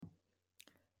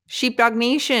Sheepdog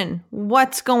Nation,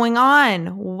 what's going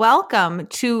on? Welcome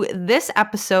to this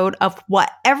episode of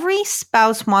What Every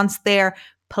Spouse Wants Their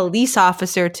Police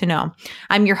Officer to Know.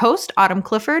 I'm your host, Autumn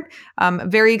Clifford.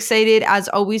 I'm very excited, as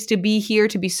always, to be here,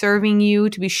 to be serving you,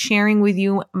 to be sharing with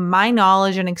you my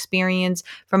knowledge and experience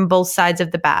from both sides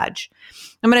of the badge.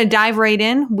 I'm going to dive right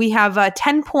in. We have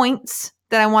 10 points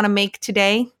that I want to make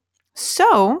today.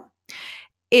 So,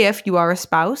 if you are a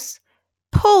spouse,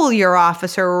 pull your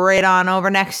officer right on over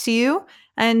next to you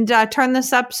and turn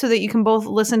this up so that you can both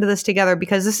listen to this together,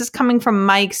 because this is coming from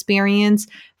my experience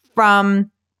from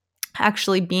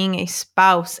actually being a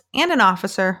spouse and an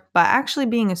officer, but actually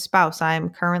being a spouse. I'm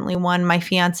currently one. My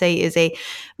fiance is a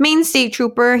Maine State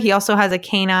Trooper. He also has a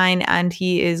canine and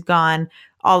he is gone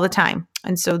all the time.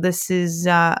 And so this is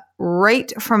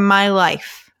right from my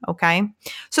life. Okay.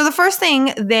 So the first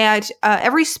thing that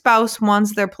every spouse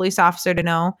wants their police officer to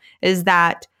know is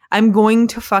that I'm going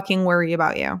to fucking worry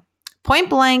about you. Point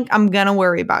blank, I'm going to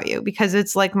worry about you because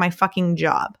it's like my fucking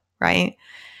job, right?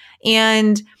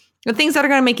 And the things that are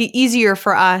going to make it easier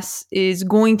for us is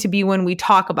going to be when we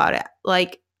talk about it.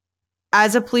 Like,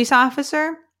 as a police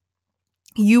officer,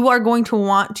 you are going to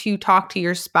want to talk to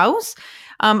your spouse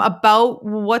about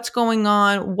what's going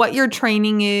on, what your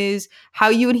training is, how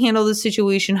you would handle the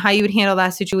situation, how you would handle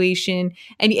that situation.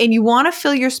 And you want to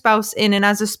fill your spouse in. And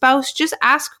as a spouse, just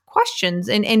ask questions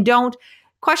and don't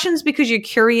questions because you're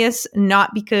curious,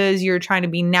 not because you're trying to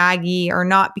be naggy or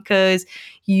not because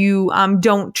you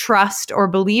don't trust or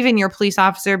believe in your police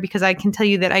officer, because I can tell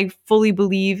you that I fully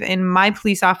believe in my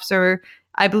police officer.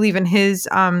 I believe in his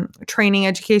training,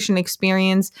 education,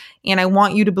 experience, and I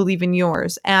want you to believe in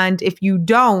yours. And if you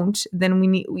don't, then we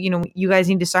need, you guys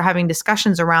need to start having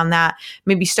discussions around that.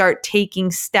 Maybe start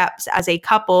taking steps as a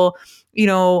couple,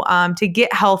 to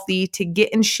get healthy, to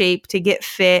get in shape, to get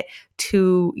fit,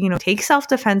 to, take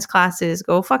self-defense classes,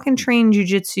 go fucking train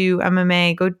jujitsu,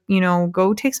 MMA,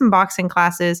 go take some boxing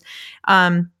classes,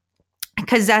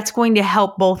 because that's going to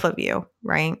help both of you,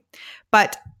 right?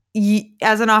 But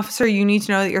as an officer, you need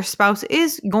to know that your spouse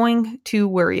is going to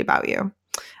worry about you.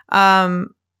 The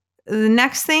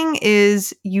next thing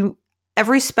is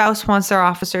every spouse wants their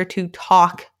officer to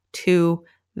talk to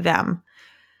them.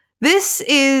 This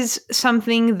is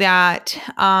something that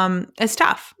is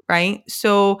tough, right?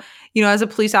 So, as a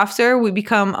police officer, we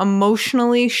become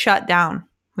emotionally shut down.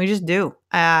 We just do.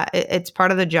 It's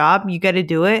part of the job. You got to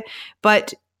do it.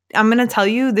 But I'm going to tell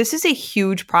you, this is a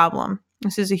huge problem.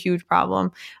 This is a huge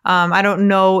problem. I don't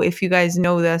know if you guys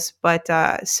know this, but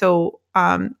I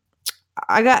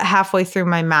got halfway through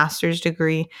my master's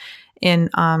degree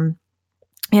and I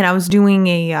was doing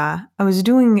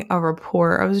a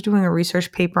report. I was doing a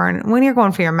research paper. And when you're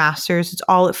going for your master's, it's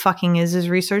all it fucking is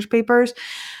research papers.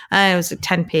 And it was a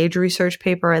 10-page research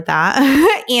paper at that.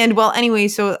 And well, anyway,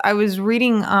 so I was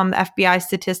reading the FBI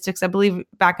statistics, I believe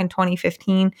back in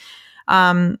 2015.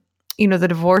 The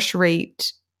divorce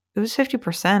rate, it was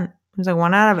 50%. It was like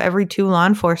 1 out of every 2 law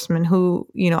enforcement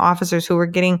officers who were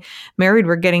getting married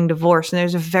were getting divorced. And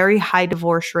there's a very high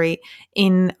divorce rate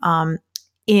in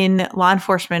law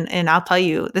enforcement. And I'll tell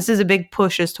you, this is a big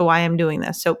push as to why I'm doing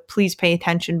this. So please pay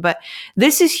attention. But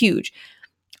this is huge.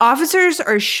 Officers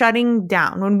are shutting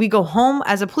down. When we go home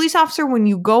as a police officer, when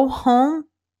you go home,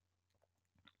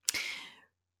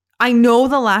 I know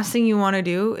the last thing you want to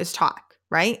do is talk,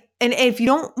 right? And if you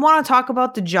don't want to talk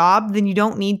about the job, then you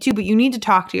don't need to, but you need to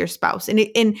talk to your spouse. And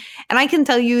I can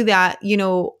tell you that,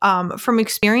 from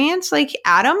experience, like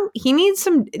Adam, he needs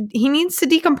to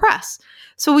decompress.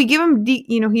 So we give him,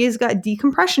 he has got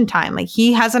decompression time. Like,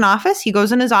 he has an office, he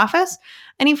goes in his office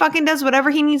and he fucking does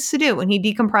whatever he needs to do and he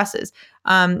decompresses.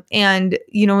 And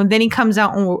then he comes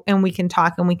out and we can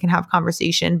talk and we can have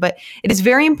conversation. But it is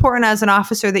very important as an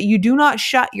officer that you do not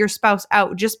shut your spouse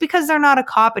out. Just because they're not a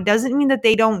cop, it doesn't mean that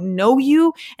they don't know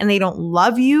you and they don't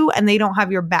love you and they don't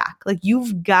have your back. Like,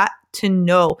 you've got to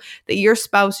know that your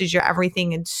spouse is your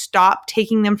everything and stop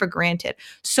taking them for granted.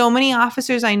 So many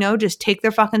officers I know just take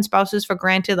their fucking spouses for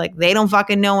granted, like they don't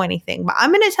fucking know anything. But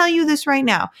I'm going to tell you this right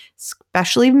now,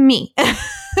 especially me.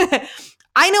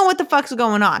 I know what the fuck's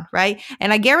going on, right?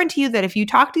 And I guarantee you that if you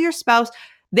talk to your spouse,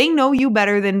 they know you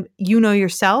better than you know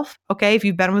yourself, okay? If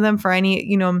you've been with them for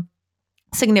any,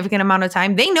 significant amount of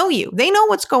time, they know you. They know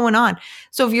what's going on.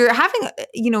 So if you're having,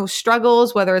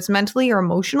 struggles, whether it's mentally or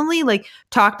emotionally, like,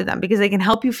 talk to them because they can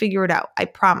help you figure it out. I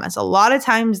promise. A lot of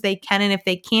times they can. And if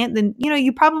they can't, then,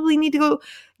 you probably need to go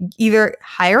either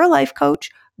hire a life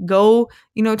coach, go,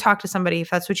 talk to somebody if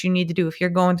that's what you need to do. If you're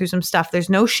going through some stuff, there's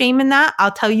no shame in that.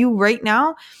 I'll tell you right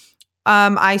now,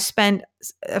 I spent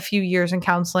a few years in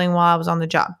counseling while I was on the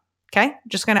job. Okay.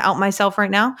 Just going to out myself right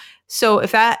now. So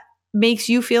if that makes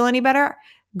you feel any better,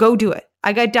 go do it.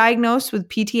 I got diagnosed with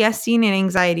PTSD and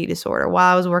anxiety disorder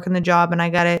while I was working the job, and I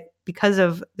got it because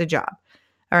of the job.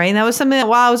 All right. And that was something that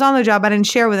while I was on the job, I didn't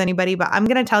share with anybody, but I'm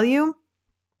going to tell you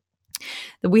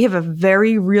that we have a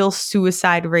very real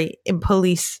suicide rate in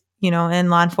police, and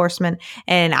law enforcement.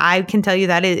 And I can tell you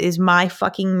that it is my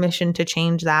fucking mission to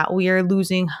change that. We are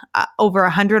losing over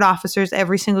 100 officers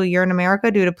every single year in America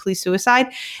due to police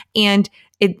suicide. And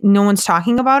no one's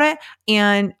talking about it.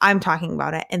 And I'm talking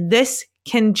about it. And this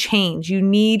can change. You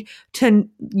need to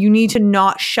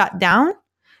not shut down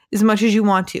as much as you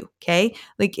want to. Okay.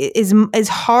 Like, as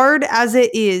hard as it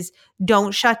is,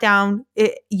 don't shut down.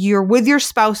 You're with your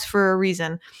spouse for a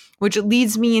reason, which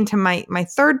leads me into my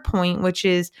third point, which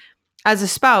is, as a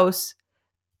spouse,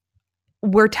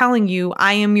 we're telling you,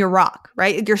 I am your rock,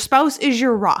 right? Your spouse is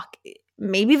your rock.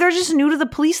 Maybe they're just new to the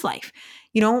police life.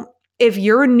 If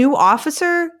you're a new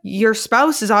officer, your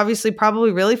spouse is obviously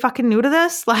probably really fucking new to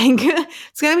this. Like,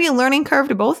 it's going to be a learning curve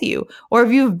to both of you. Or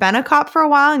if you've been a cop for a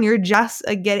while and you're just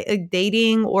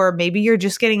dating, or maybe you're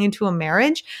just getting into a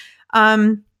marriage,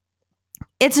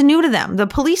 it's new to them. The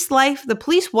police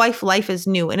wife life is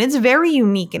new, and it's very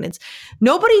unique, and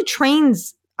nobody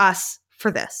trains us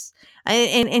for this.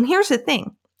 And here's the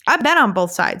thing. I've been on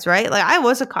both sides, right? Like, I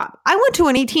was a cop. I went to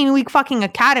an 18-week fucking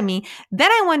academy. Then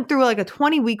I went through like a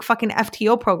 20-week fucking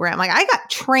FTO program. Like, I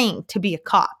got trained to be a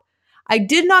cop. I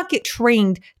did not get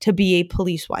trained to be a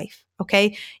police wife.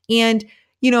 Okay. And,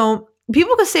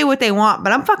 people can say what they want,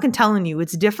 but I'm fucking telling you,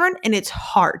 it's different, and it's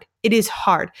hard. It is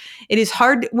hard. It is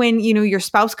hard when, your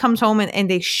spouse comes home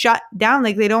and they shut down,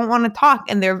 like they don't want to talk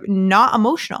and they're not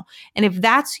emotional. And if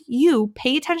that's you,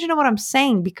 pay attention to what I'm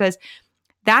saying, because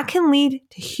that can lead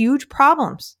to huge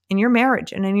problems in your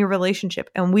marriage and in your relationship.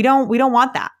 And we don't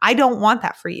want that. I don't want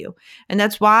that for you. And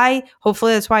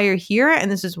hopefully that's why you're here.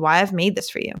 And this is why I've made this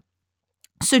for you.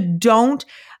 So don't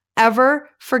ever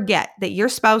forget that your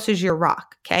spouse is your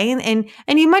rock. Okay. And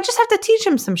you might just have to teach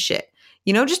him some shit,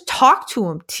 just talk to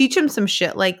him, teach him some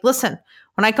shit. Like, listen,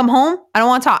 when I come home, I don't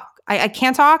want to talk. I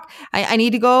can't talk. I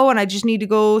need to go, and I just need to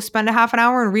go spend a half an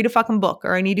hour and read a fucking book,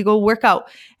 or I need to go work out.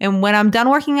 And when I'm done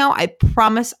working out, I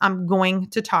promise I'm going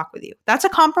to talk with you. That's a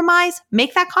compromise.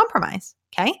 Make that compromise.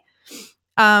 Okay.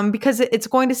 Because it's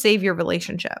going to save your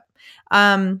relationship.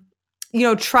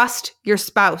 Trust your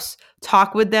spouse,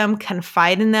 talk with them,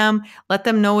 confide in them, let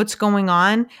them know what's going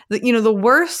on. The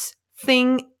worst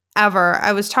thing ever.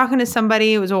 I was talking to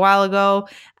somebody, it was a while ago,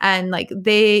 and it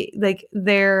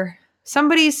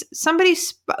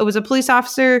was a police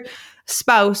officer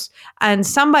spouse, and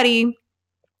somebody,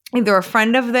 either a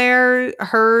friend of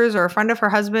hers or a friend of her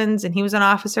husband's, and he was an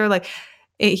officer,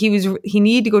 he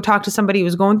needed to go talk to somebody who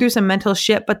was going through some mental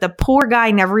shit, but the poor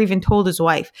guy never even told his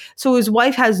wife. So his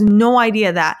wife has no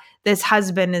idea that this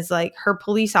husband is her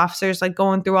police officer is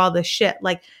going through all this shit.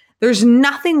 There's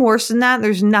nothing worse than that.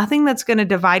 There's nothing that's going to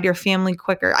divide your family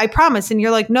quicker. I promise. And you're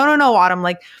like, no, Autumn.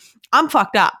 I'm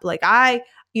fucked up. I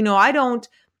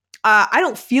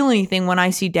don't feel anything when I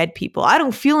see dead people. I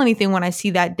don't feel anything when I see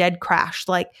that dead crash.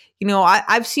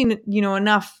 I've seen,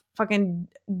 enough fucking,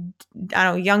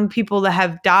 young people that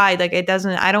have died.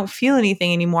 I don't feel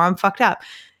anything anymore. I'm fucked up.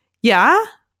 Yeah.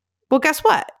 Well, guess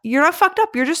what? You're not fucked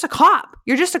up. You're just a cop.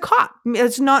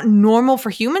 It's not normal for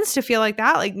humans to feel like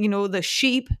that. The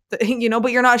sheep, but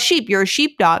you're not a sheep. You're a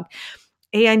sheepdog.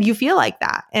 And you feel like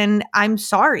that. And I'm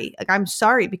sorry. I'm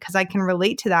sorry, because I can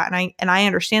relate to that. And I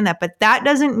understand that. But that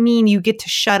doesn't mean you get to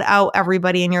shut out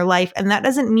everybody in your life. And that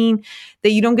doesn't mean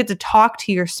that you don't get to talk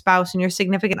to your spouse and your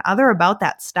significant other about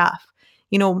that stuff.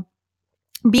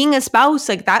 Being a spouse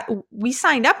that, we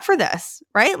signed up for this,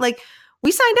 right?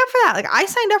 We signed up for that. I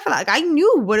signed up for that. I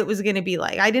knew what it was going to be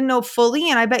like. I didn't know fully.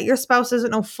 And I bet your spouse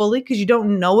doesn't know fully, because you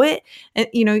don't know it,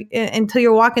 until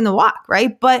you're walking the walk,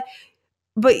 right? But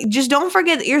just don't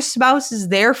forget that your spouse is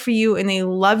there for you, and they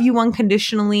love you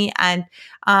unconditionally, and,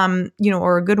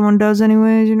 or a good one does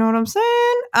anyways, you know what I'm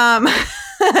saying?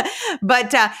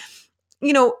 But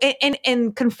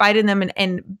confide in them,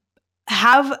 and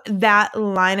have that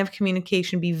line of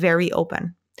communication be very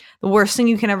open. The worst thing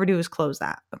you can ever do is close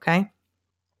that. Okay.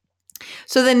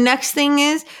 So the next thing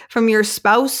is, from your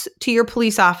spouse to your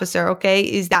police officer. Okay.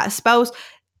 Is that spouse,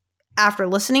 after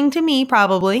listening to me,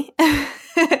 probably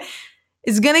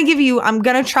is going to give you, I'm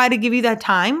going to try to give you that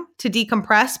time to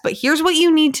decompress. But here's what you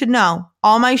need to know.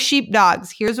 All my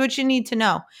sheepdogs, here's what you need to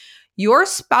know. Your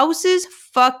spouses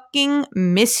fucking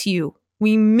miss you.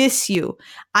 We miss you.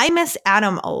 I miss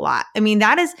Adam a lot. I mean,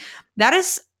 that is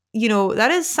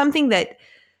something that,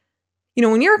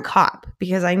 when you're a cop,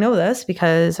 because I know this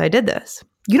because I did this,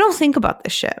 you don't think about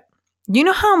this shit. Do you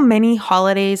know how many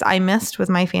holidays I missed with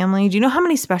my family? Do you know how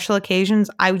many special occasions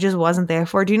I just wasn't there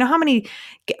for? Do you know how many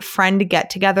friend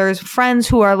get-togethers, friends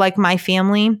who are like my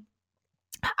family,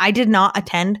 I did not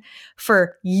attend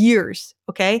for years,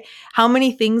 okay? How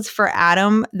many things for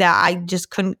Adam that I just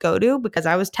couldn't go to because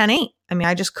I was 10-8. I mean,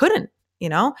 I just couldn't,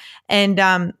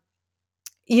 And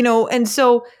and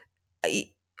so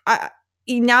I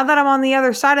now that I'm on the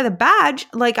other side of the badge,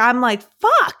 like I'm like,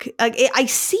 fuck, like I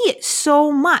see it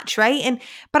so much, right?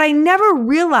 But I never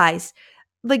realized,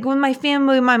 like when my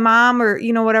family, my mom or,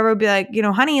 whatever would be like,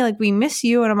 honey, like we miss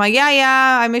you. And I'm like,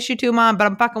 yeah, I miss you too, mom, but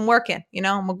I'm fucking working,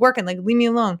 I'm like working, like leave me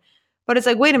alone. But it's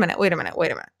like, wait a minute.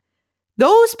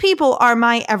 Those people are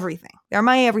my everything. They're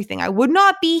my everything. I would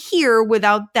not be here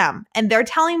without them. And they're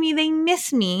telling me they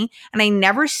miss me and I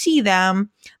never see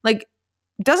them. Like,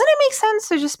 doesn't it make sense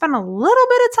to just spend a little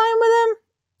bit of time with them?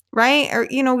 Right? Or,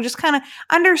 just kind of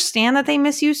understand that they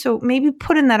miss you. So maybe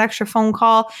put in that extra phone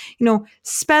call,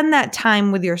 spend that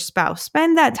time with your spouse,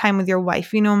 spend that time with your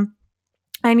wife,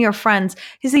 and your friends,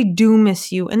 because they do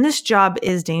miss you. And this job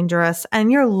is dangerous.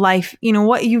 And your life,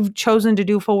 what you've chosen to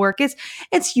do for work,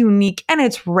 it's unique and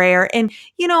it's rare. And,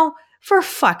 for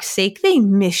fuck's sake, they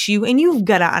miss you and you've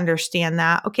got to understand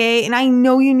that. Okay. And I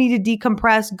know you need to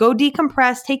decompress, go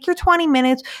decompress, take your 20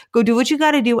 minutes, go do what you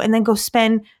got to do, and then go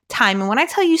spend time. And when I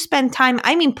tell you spend time,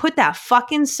 I mean, put that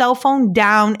fucking cell phone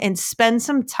down and spend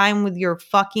some time with your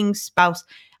fucking spouse.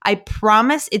 I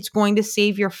promise it's going to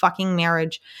save your fucking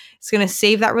marriage. It's going to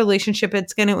save that relationship.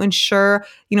 It's going to ensure,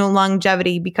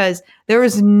 longevity, because there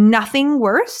is nothing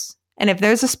worse. And if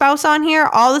there's a spouse on here,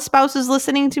 all the spouses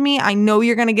listening to me, I know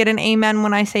you're going to get an amen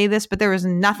when I say this, but there is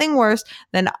nothing worse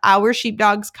than our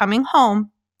sheepdogs coming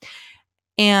home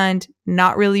and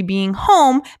not really being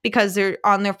home because they're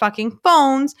on their fucking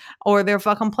phones, or they're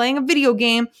fucking playing a video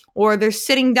game, or they're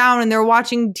sitting down and they're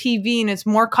watching TV and it's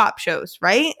more cop shows,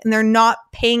 right? And they're not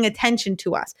paying attention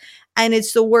to us. And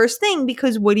it's the worst thing,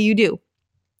 because what do?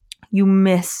 You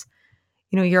miss,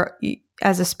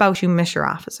 as a spouse, you miss your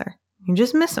officer. You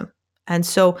just miss him. And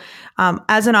so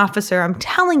as an officer, I'm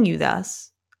telling you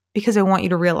this because I want you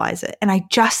to realize it. And I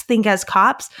just think as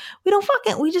cops, we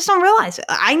just don't realize it.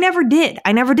 I never did.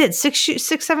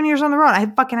 6-7 years on the road, I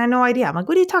had no idea. I'm like,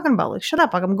 what are you talking about? Like, shut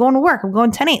up. Like, I'm going to work. I'm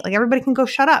going 10-8. Like, everybody can go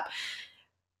shut up.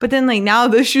 But then, like, now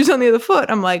the shoe's on the other foot.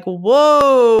 I'm like,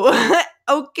 whoa,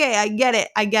 okay, I get it.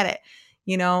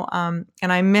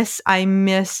 And I miss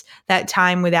that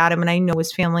time with Adam. And I know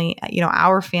his family,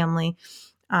 our family,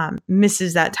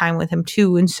 misses that time with him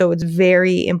too. And so it's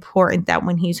very important that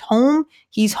when he's home,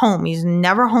 he's home. He's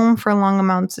never home for long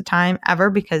amounts of time ever,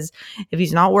 because if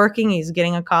he's not working, he's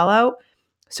getting a call out.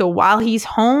 So while he's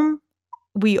home,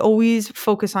 we always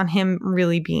focus on him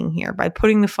really being here by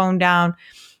putting the phone down,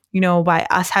 by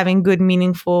us having good,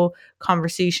 meaningful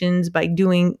conversations, by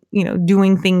doing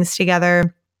things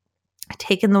together,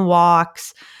 taking the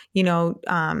walks,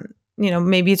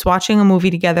 maybe it's watching a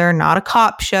movie together, not a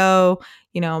cop show,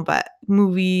 but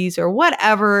movies or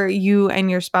whatever you and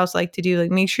your spouse like to do.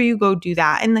 Like, make sure you go do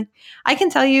that. And like, I can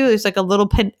tell you, there's like a little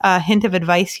hint of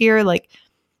advice here. Like,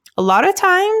 a lot of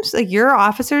times, like, your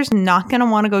officer's not going to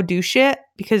want to go do shit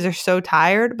because they're so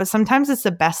tired, but sometimes it's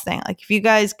the best thing. Like, if you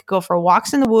guys could go for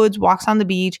walks in the woods, walks on the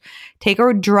beach, take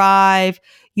a drive,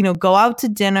 go out to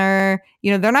dinner,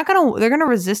 they're going to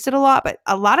resist it a lot, but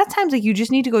a lot of times, like, you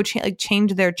just need to go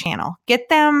change their channel, get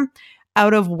them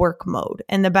out of work mode.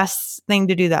 And the best thing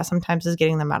to do that sometimes is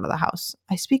getting them out of the house.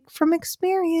 I speak from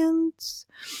experience.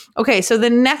 Okay, so the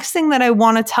next thing that I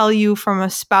want to tell you from a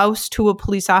spouse to a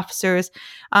police officer is,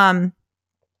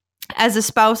 as a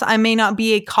spouse, I may not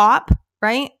be a cop,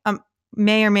 right?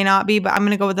 May or may not be, but I'm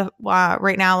going to go with the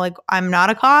right now, like, I'm not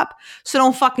a cop, so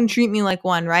don't fucking treat me like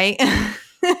one, right?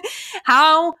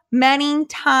 How many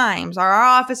times are our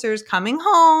officers coming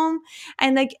home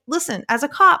and, like, listen, as a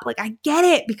cop, like, I get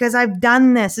it because I've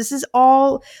done this. This is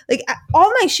all, like,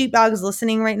 all my sheepdogs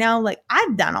listening right now, like,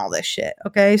 I've done all this shit.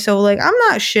 Okay. So, like, I'm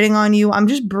not shitting on you. I'm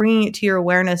just bringing it to your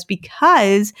awareness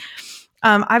because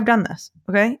I've done this.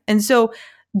 Okay. And so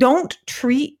don't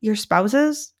treat your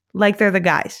spouses like they're the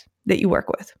guys that you work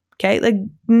with. Okay. Like,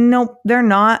 nope, they're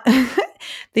not.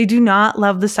 They do not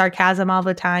love the sarcasm all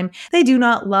the time. They do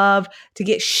not love to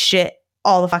get shit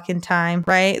all the fucking time,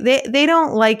 right? They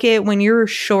don't like it when you're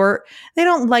short. They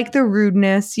don't like the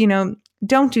rudeness,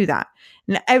 don't do that.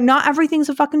 Not everything's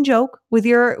a fucking joke with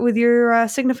your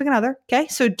significant other, okay?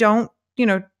 So don't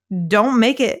act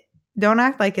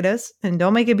like it is, and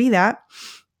don't make it be that.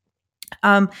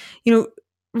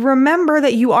 Remember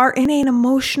that you are in an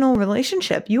emotional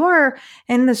relationship. You are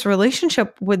in this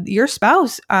relationship with your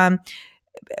spouse, a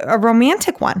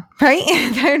romantic one, right?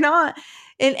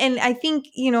 And I think,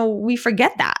 we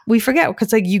forget that. We forget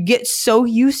because like you get so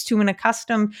used to and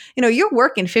accustomed, you're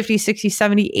working 50, 60,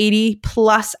 70, 80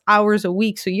 plus hours a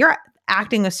week. So you're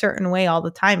acting a certain way all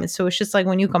the time. And so it's just like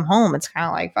when you come home, it's kind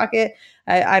of like, fuck it.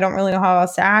 I don't really know how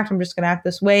else to act. I'm just going to act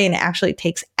this way. And it actually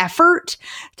takes effort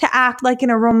to act like in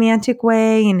a romantic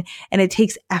way. And it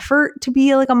takes effort to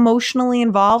be like emotionally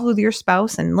involved with your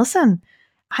spouse. And listen,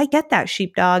 I get that,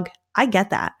 sheepdog. I get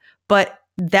that. But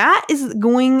that is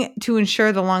going to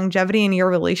ensure the longevity in your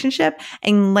relationship.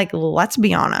 And like, let's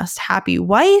be honest, happy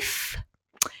wife,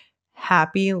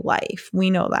 happy life. We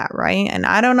know that, right? And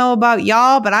I don't know about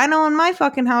y'all, but I know in my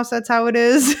fucking house, that's how it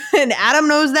is. And Adam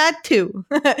knows that too.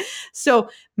 So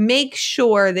make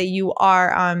sure that you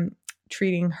are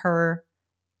treating her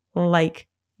like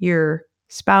your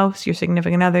spouse, your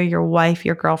significant other, your wife,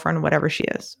 your girlfriend, whatever she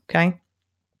is. Okay.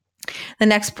 The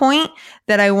next point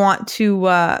that I want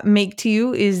to make to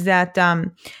you is that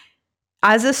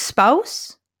as a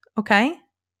spouse, okay,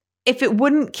 if it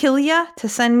wouldn't kill you to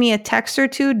send me a text or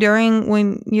two during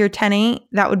when you're 10-8,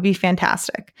 that would be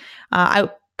fantastic. I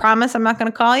promise I'm not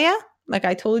going to call you like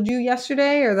I told you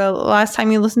yesterday or the last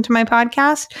time you listened to my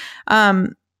podcast.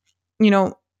 An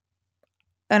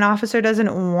officer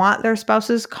doesn't want their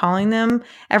spouses calling them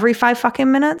every 5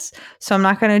 fucking minutes. So I'm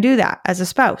not going to do that as a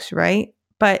spouse, right?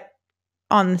 But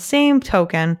on the same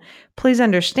token, please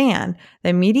understand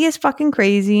the media is fucking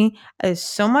crazy. There's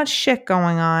so much shit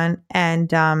going on.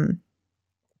 And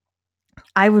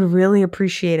I would really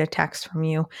appreciate a text from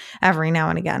you every now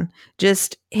and again.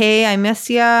 Just, hey, I miss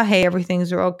ya. Hey,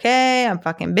 everything's okay. I'm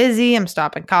fucking busy. I'm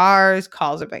stopping cars.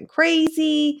 Calls have been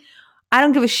crazy. I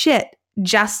don't give a shit,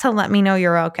 just to let me know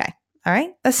you're okay. All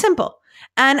right? That's simple.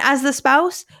 And as the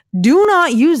spouse, do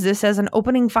not use this as an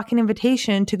opening fucking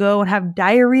invitation to go and have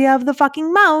diarrhea of the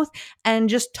fucking mouth and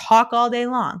just talk all day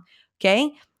long.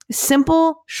 Okay?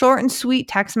 Simple, short and sweet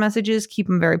text messages. Keep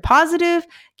them very positive,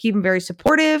 keep them very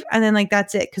supportive. And then like,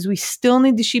 that's it. Cause we still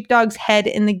need the sheepdog's head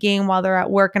in the game while they're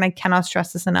at work. And I cannot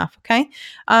stress this enough. Okay.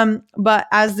 But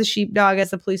as the sheepdog, as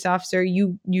the police officer,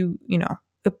 you know,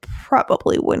 it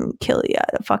probably wouldn't kill you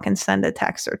to fucking send a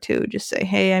text or two. Just say,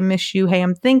 hey, I miss you. Hey,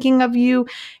 I'm thinking of you.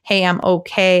 Hey, I'm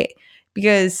okay.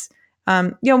 Because,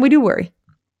 we do worry.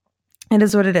 It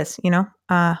is what it is,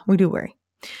 we do worry.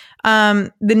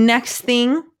 The next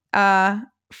thing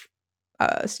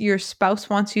your spouse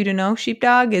wants you to know,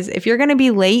 sheepdog, is if you're going to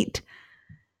be late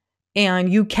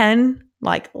and you can,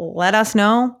 like, let us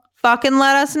know. Fucking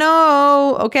let us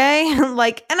know, okay?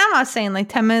 Like, and I'm not saying like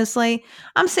 10 minutes late.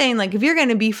 I'm saying like if you're going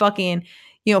to be fucking,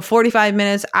 45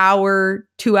 minutes, hour,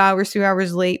 2 hours, 3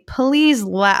 hours late, please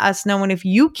let us know. And if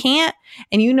you can't,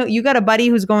 and you got a buddy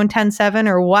who's going 10-7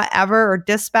 or whatever, or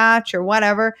dispatch or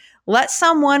whatever, let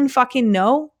someone fucking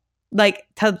know, like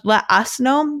to let us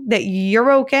know that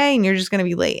you're okay and you're just going to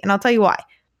be late. And I'll tell you why.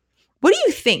 What do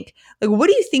you think? Like, what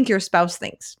do you think your spouse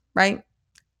thinks, right?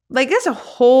 Like, there's a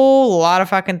whole lot of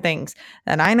fucking things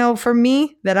that I know for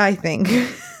me that I think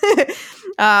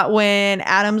when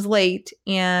Adam's late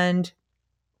and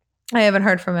I haven't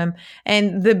heard from him.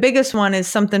 And the biggest one is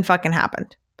something fucking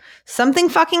happened. Something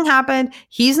fucking happened.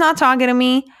 He's not talking to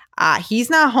me. He's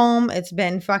not home. It's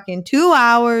been fucking 2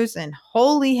 hours and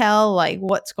holy hell, like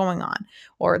what's going on?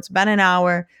 Or it's been an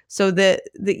hour. So the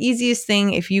easiest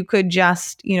thing, if you could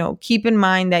just, keep in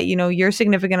mind that, your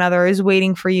significant other is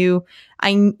waiting for you.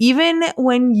 Even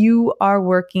when you are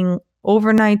working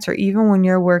overnights or even when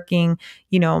you're working,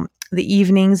 the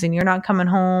evenings and you're not coming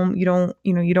home, you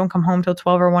don't come home till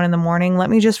 12 or 1 in the morning. Let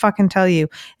me just fucking tell you,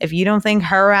 if you don't think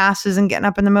her ass isn't getting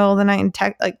up in the middle of the night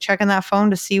and checking that phone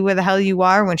to see where the hell you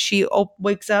are when she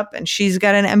wakes up and she's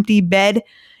got an empty bed,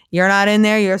 you're not in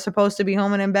there, you're supposed to be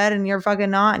home and in bed and you're fucking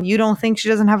not, and you don't think she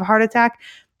doesn't have a heart attack,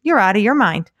 you're out of your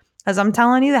mind. As I'm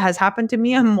telling you, that has happened to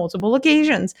me on multiple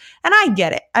occasions. And I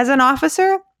get it. As an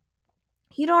officer,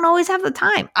 you don't always have the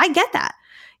time. I get that.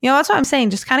 That's what I'm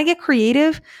saying. Just kind of get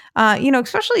creative,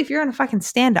 especially if you're in a fucking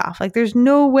standoff. Like, there's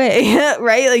no way,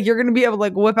 right? Like, you're going to be able to,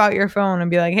 like, whip out your phone and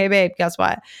be like, hey, babe, guess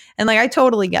what? And, like, I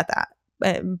totally get that.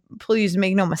 But please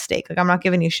make no mistake. Like, I'm not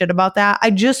giving you shit about that. I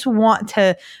just want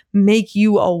to make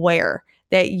you aware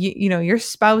that, your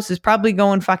spouse is probably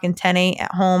going fucking 10-8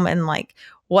 at home and, like,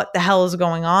 what the hell is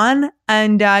going on?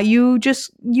 And you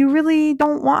really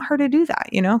don't want her to do that,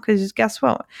 because guess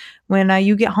what? When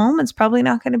you get home, it's probably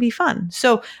not going to be fun.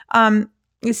 So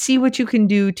see what you can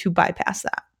do to bypass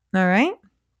that. All right.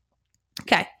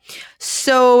 Okay.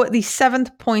 So the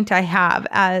 7th point I have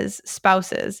as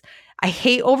spouses, I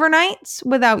hate overnights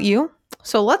without you.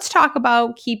 So let's talk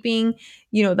about keeping,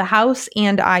 the house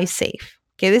and I safe.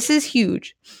 Okay, this is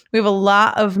huge. We have a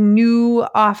lot of new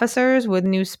officers with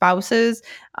new spouses.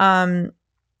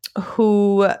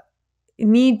 who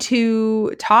need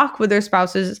to talk with their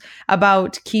spouses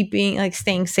about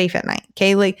staying safe at night.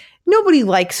 Okay. Like nobody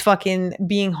likes fucking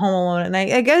being home alone at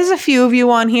night. I guess there's a few of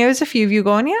you on here. There's a few of you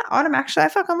going, yeah, Autumn, actually, I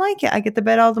fucking like it. I get the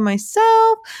bed all to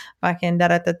myself. Fucking da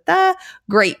da da da.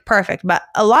 Great. Perfect. But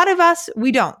a lot of us,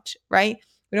 we don't, right?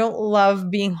 We don't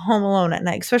love being home alone at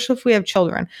night, especially if we have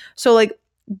children. So like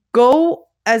go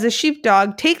as a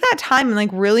sheepdog, take that time and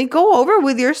like really go over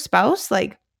with your spouse,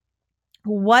 like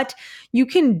what you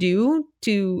can do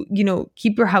to,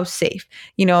 keep your house safe.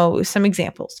 Some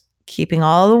examples: keeping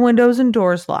all the windows and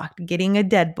doors locked, getting a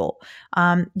deadbolt,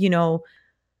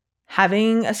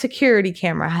 having a security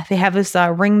camera. They have this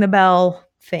ring the bell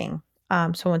thing.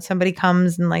 So when somebody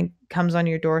comes on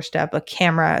your doorstep, a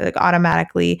camera like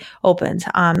automatically opens,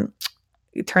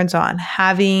 it turns on.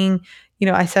 Having,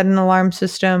 I set an alarm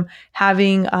system,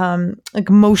 having like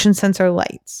motion sensor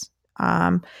lights.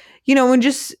 And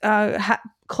just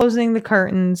closing the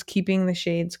curtains, keeping the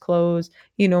shades closed,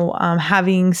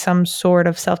 having some sort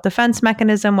of self-defense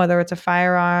mechanism, whether it's a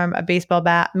firearm, a baseball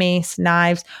bat, mace,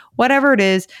 knives, whatever it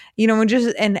is,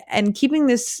 and keeping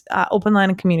this open line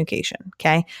of communication.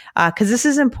 Okay. Cause this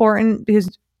is important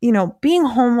because, being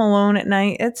home alone at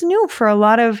night, it's new for a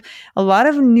lot of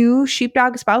new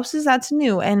sheepdog spouses. That's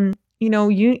new. And,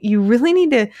 you really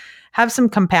need to have some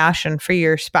compassion for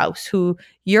your spouse who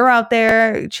you're out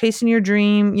there chasing your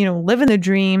dream, living the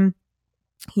dream.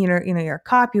 You're a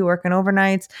cop, you're working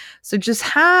overnights. So just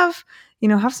have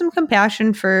some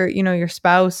compassion for, your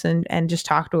spouse and just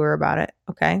talk to her about it.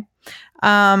 Okay.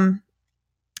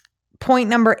 Point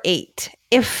number 8.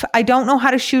 If I don't know how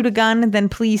to shoot a gun, then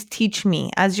please teach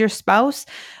me. As your spouse,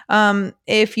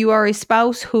 if you are a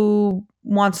spouse who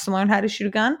wants to learn how to shoot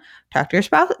a gun, talk to your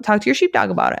spouse, talk to your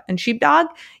sheepdog about it. And sheepdog,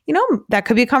 that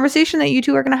could be a conversation that you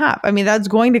two are going to have. I mean, that's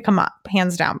going to come up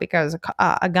hands down because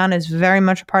a gun is very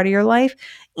much a part of your life.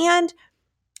 And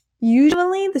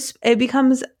usually it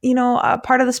becomes, a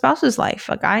part of the spouse's life.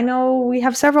 Like I know we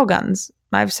have several guns.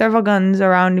 I have several guns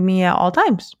around me at all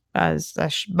times.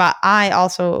 But I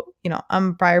also, I'm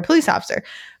a prior police officer.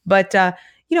 But,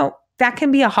 that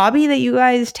can be a hobby that you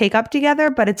guys take up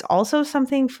together, but it's also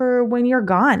something for when you're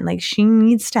gone. Like she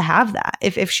needs to have that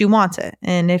if she wants it.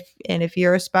 And if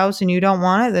you're a spouse and you don't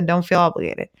want it, then don't feel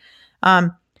obligated.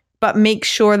 But make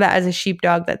sure that as a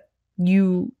sheepdog that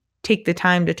you take the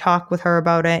time to talk with her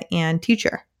about it and teach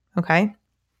her. Okay.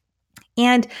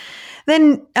 And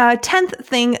then 10th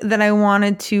thing that I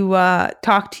wanted to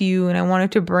talk to you and I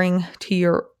wanted to bring to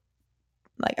your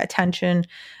attention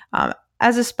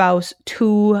as a spouse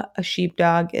to a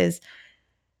sheepdog is,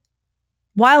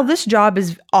 while this job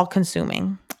is all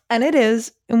consuming, and it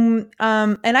is, and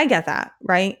I get that,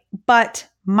 right? But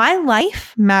my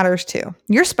life matters too.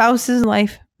 Your spouse's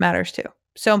life matters too.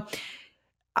 So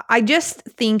I just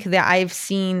think that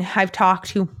I've talked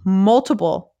to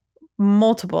multiple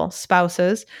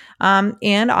spouses,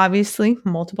 and obviously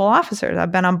multiple officers.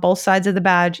 I've been on both sides of the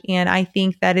badge. And I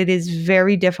think that it is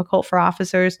very difficult for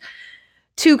officers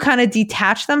to kind of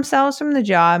detach themselves from the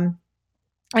job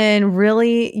and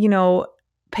really,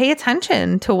 pay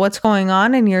attention to what's going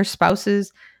on in your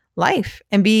spouse's life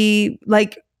and be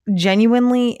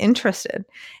genuinely interested.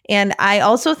 And I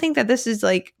also think that this is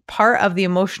part of the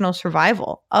emotional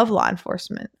survival of law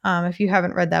enforcement. If you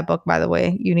haven't read that book, by the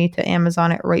way, you need to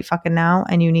Amazon it right fucking now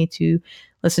and you need to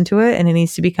listen to it and it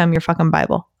needs to become your fucking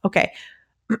Bible. Okay.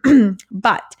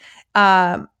 But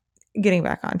getting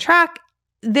back on track,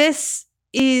 this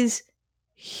is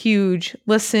huge.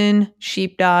 Listen,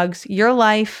 sheepdogs, your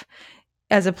life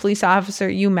as a police officer,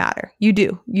 you matter. You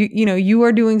do. You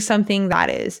are doing something that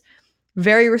is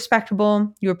very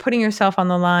respectable. You're putting yourself on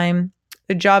the line.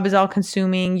 The job is all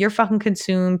consuming. You're fucking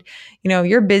consumed.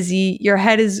 You're busy. Your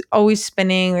head is always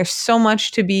spinning. There's so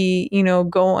much to be,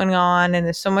 going on. And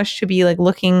there's so much to be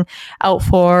looking out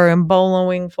for and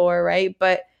boloing for, right?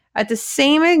 But at the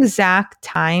same exact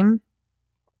time,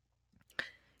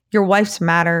 your wife's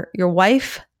matter.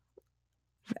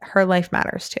 Her life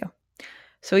matters too.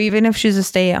 So even if she's a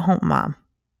stay-at-home mom,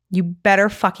 you better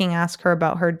fucking ask her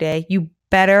about her day. You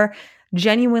better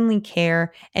genuinely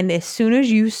care. And as soon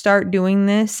as you start doing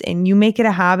this and you make it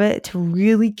a habit to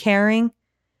really caring,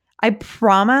 I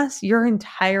promise your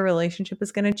entire relationship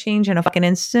is going to change in a fucking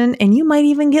instant. And you might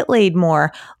even get laid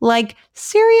more.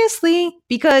 Seriously,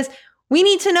 because we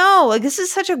need to know, this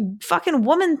is such a fucking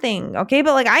woman thing. Okay.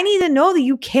 But I need to know that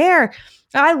you care.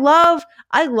 I love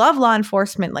law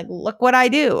enforcement. Look what I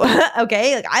do.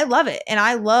 Okay. I love it. And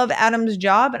I love Adam's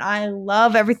job and I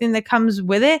love everything that comes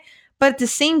with it. But at the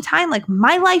same time,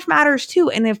 my life matters too.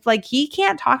 And if he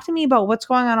can't talk to me about what's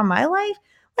going on in my life,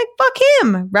 like, fuck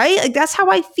him, right? Like, that's how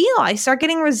I feel. I start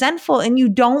getting resentful, and you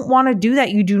don't want to do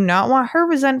that. You do not want her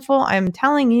resentful. I'm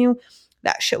telling you,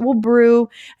 that shit will brew,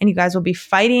 and you guys will be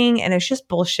fighting, and it's just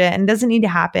bullshit, and it doesn't need to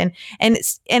happen. And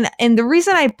and the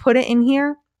reason I put it in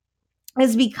here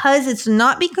is because it's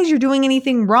not because you're doing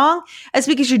anything wrong. It's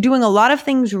because you're doing a lot of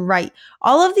things right.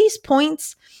 All of these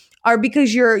points are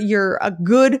because you're a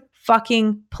good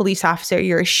fucking police officer.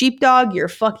 You're a sheepdog. You're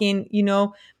fucking,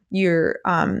 you're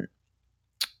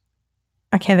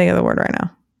I can't think of the word right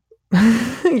now.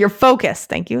 You're focused.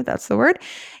 Thank you. That's the word.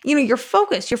 You're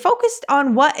focused. You're focused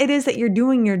on what it is that you're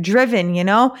doing. You're driven,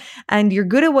 and you're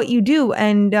good at what you do.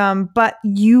 And, but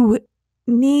you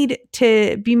need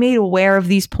to be made aware of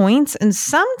these points. And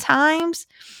sometimes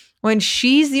when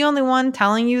she's the only one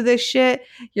telling you this shit,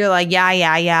 you're like,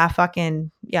 yeah, fucking,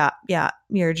 yeah,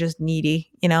 you're just needy,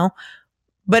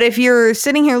 But if you're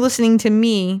sitting here listening to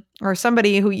me or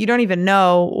somebody who you don't even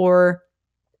know, or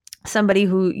somebody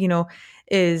who,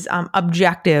 is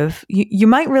objective, you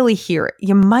might really hear it.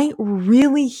 You might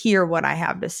really hear what I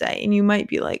have to say. And you might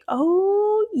be like,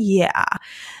 oh,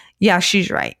 yeah, she's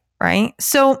right. Right.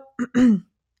 So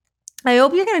I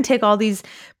hope you're going to take all these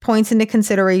points into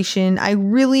consideration. I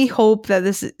really hope that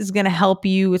this is going to help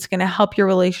you. It's going to help your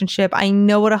relationship. I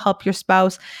know it'll help your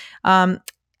spouse.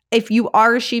 If you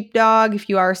are a sheepdog, if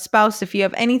you are a spouse, if you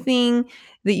have anything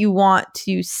that you want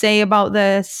to say about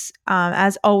this,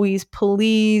 as always,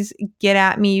 please get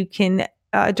at me. You can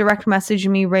direct message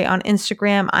me right on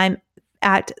Instagram. I'm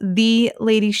at The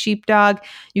Lady Sheepdog.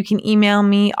 You can email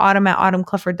me,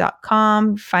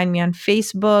 autumn@autumnclifford.com. Find me on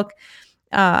Facebook.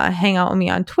 Hang out with me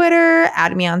on Twitter,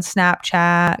 add me on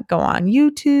Snapchat, go on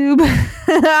YouTube.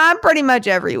 I'm pretty much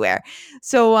everywhere.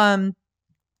 So,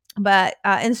 but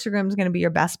Instagram is going to be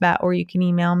your best bet, or you can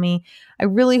email me. I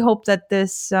really hope that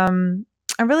this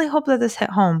hit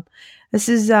home. This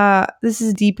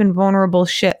is deep and vulnerable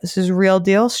shit. This is real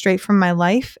deal, straight from my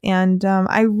life. And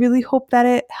I really hope that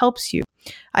it helps you.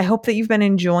 I hope that you've been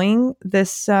enjoying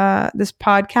this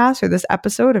podcast, or this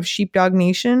episode of Sheepdog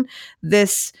Nation.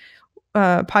 This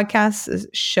podcast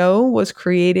show was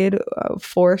created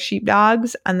for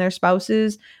sheepdogs and their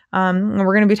spouses. And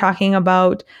we're going to be talking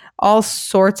about all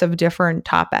sorts of different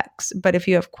topics. But if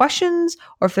you have questions,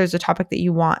 or if there's a topic that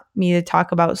you want me to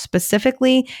talk about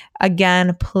specifically,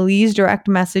 again, please direct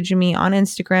message me on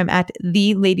Instagram at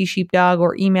The Lady Sheepdog,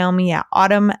 or email me at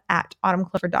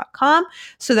autumn@autumnclifford.com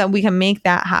so that we can make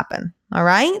that happen. All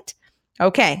right.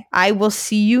 Okay, I will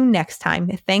see you next time.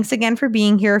 Thanks again for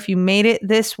being here. If you made it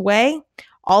this way,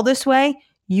 all this way,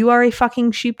 you are a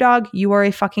fucking sheepdog. You are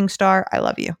a fucking star. I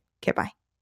love you. Okay, bye.